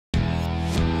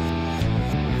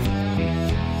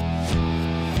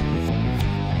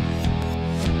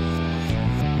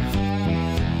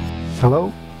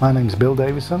Hello, my name is Bill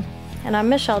Davison. And I'm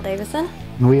Michelle Davison.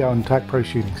 And we own Tac Pro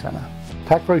Shooting Center.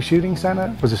 Tac Pro Shooting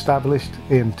Center was established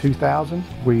in 2000.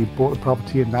 We bought the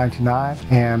property in 99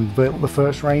 and built the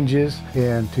first ranges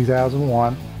in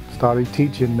 2001. Started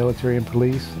teaching military and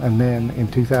police, and then in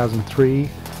 2003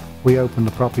 we opened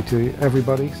the property to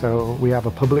everybody. So we have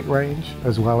a public range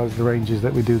as well as the ranges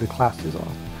that we do the classes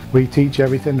on. We teach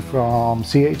everything from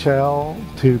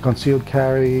CHL to concealed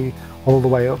carry, all the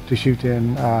way up to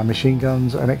shooting machine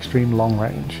guns and extreme long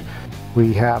range.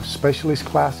 We have specialist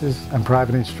classes and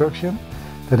private instruction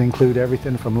that include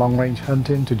everything from long range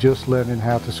hunting to just learning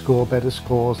how to score better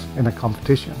scores in a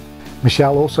competition.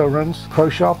 Michelle also runs Pro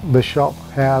Shop. The shop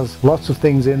has lots of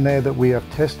things in there that we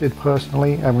have tested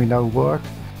personally and we know work.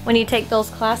 When you take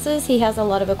Bill's classes, he has a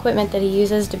lot of equipment that he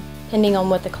uses depending on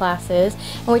what the class is,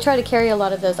 and we try to carry a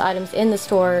lot of those items in the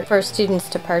store for students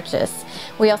to purchase.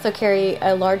 We also carry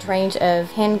a large range of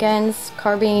handguns,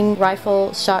 carbine,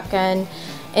 rifle, shotgun,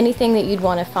 anything that you'd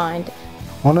want to find.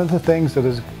 One of the things that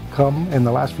has come in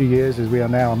the last few years is we are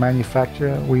now a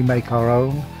manufacturer. We make our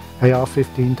own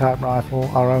AR-15 type rifle,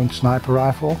 our own sniper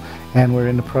rifle, and we're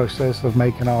in the process of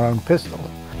making our own pistol.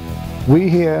 We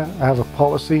here have a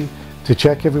policy to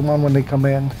check everyone when they come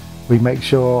in. We make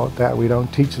sure that we don't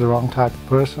teach the wrong type of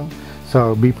person,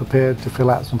 so be prepared to fill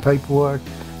out some paperwork.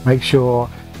 Make sure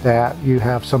that you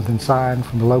have something signed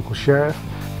from the local sheriff.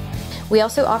 We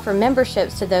also offer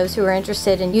memberships to those who are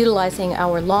interested in utilizing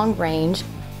our long range.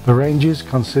 The ranges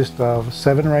consist of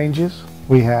 7 ranges.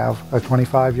 We have a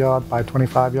 25-yard by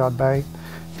 25-yard bay,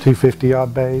 2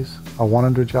 50-yard bays, a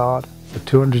 100-yard, a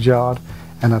 200-yard,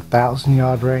 and a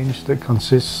 1,000-yard range that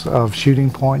consists of shooting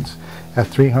points at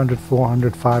 300,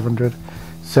 400, 500,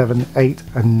 7, 8,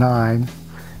 and 9,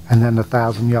 and then a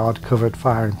 1,000-yard covered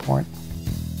firing point.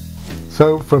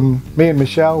 So from me and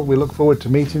Michelle, we look forward to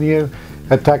meeting you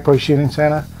at Tac Pro Shooting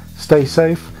Center. Stay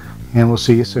safe, and we'll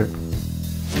see you soon.